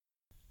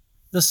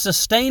The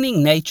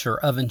sustaining nature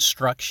of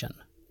instruction.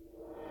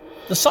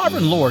 The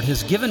sovereign Lord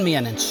has given me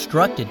an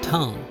instructed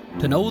tongue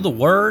to know the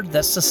word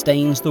that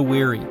sustains the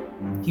weary.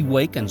 He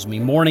wakens me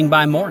morning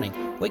by morning,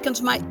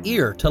 wakens my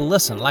ear to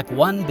listen like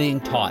one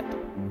being taught.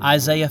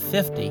 Isaiah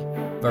 50,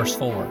 verse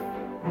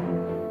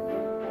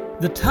 4.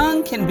 The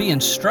tongue can be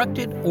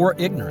instructed or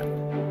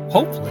ignorant.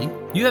 Hopefully,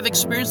 you have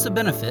experienced the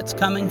benefits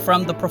coming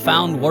from the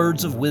profound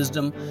words of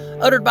wisdom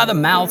uttered by the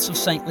mouths of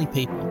saintly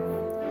people.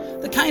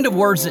 The kind of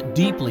words that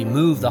deeply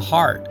move the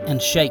heart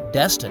and shape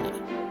destiny.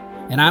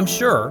 And I'm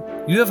sure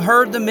you have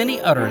heard the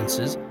many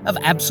utterances of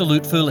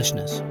absolute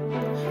foolishness.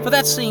 For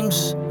that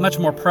seems much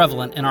more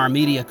prevalent in our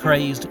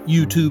media-crazed,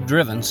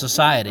 YouTube-driven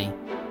society.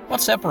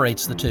 What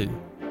separates the two?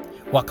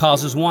 What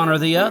causes one or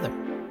the other?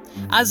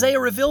 Isaiah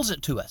reveals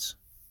it to us.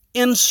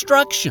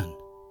 Instruction.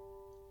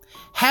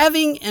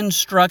 Having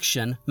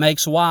instruction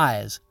makes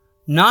wise.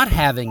 Not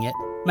having it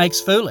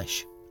makes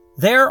foolish.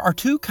 There are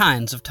two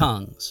kinds of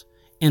tongues,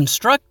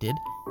 instructed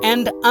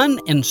and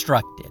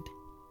uninstructed.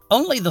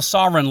 Only the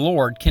sovereign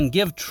Lord can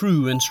give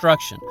true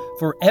instruction,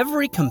 for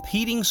every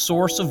competing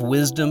source of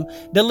wisdom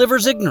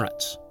delivers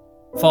ignorance.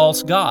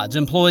 False gods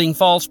employing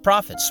false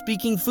prophets,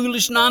 speaking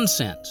foolish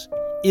nonsense.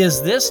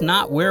 Is this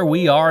not where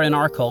we are in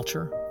our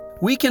culture?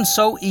 We can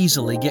so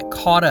easily get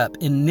caught up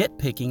in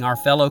nitpicking our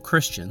fellow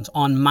Christians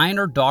on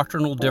minor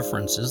doctrinal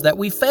differences that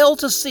we fail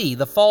to see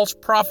the false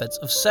prophets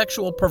of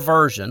sexual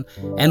perversion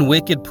and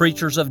wicked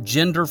preachers of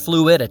gender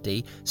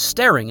fluidity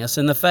staring us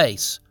in the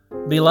face.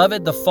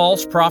 Beloved, the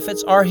false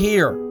prophets are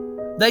here.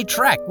 They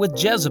track with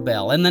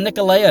Jezebel and the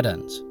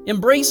Nicolaitans,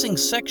 embracing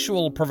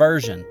sexual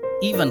perversion,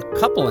 even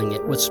coupling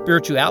it with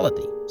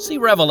spirituality. See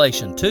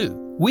Revelation 2.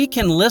 We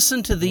can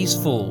listen to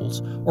these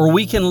fools, or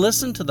we can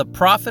listen to the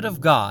prophet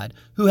of God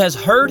who has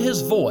heard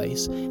his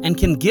voice and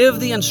can give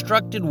the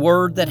instructed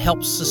word that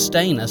helps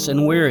sustain us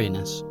in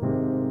weariness.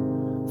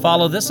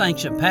 Follow this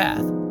ancient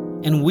path,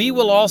 and we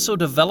will also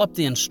develop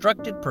the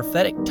instructed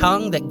prophetic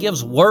tongue that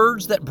gives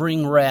words that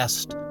bring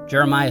rest.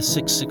 Jeremiah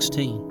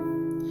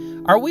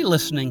 6:16. Are we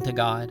listening to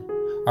God?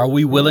 Are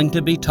we willing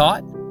to be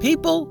taught?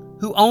 People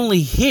who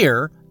only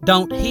hear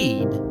don't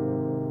heed,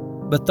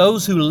 but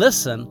those who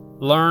listen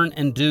learn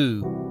and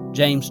do.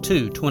 James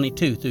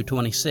 2:22 through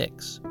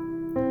 26.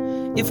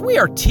 If we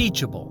are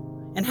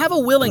teachable and have a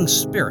willing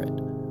spirit,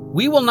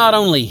 we will not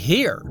only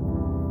hear,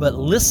 but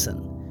listen,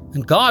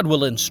 and God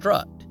will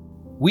instruct.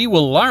 We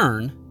will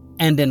learn,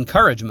 and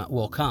encouragement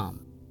will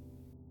come.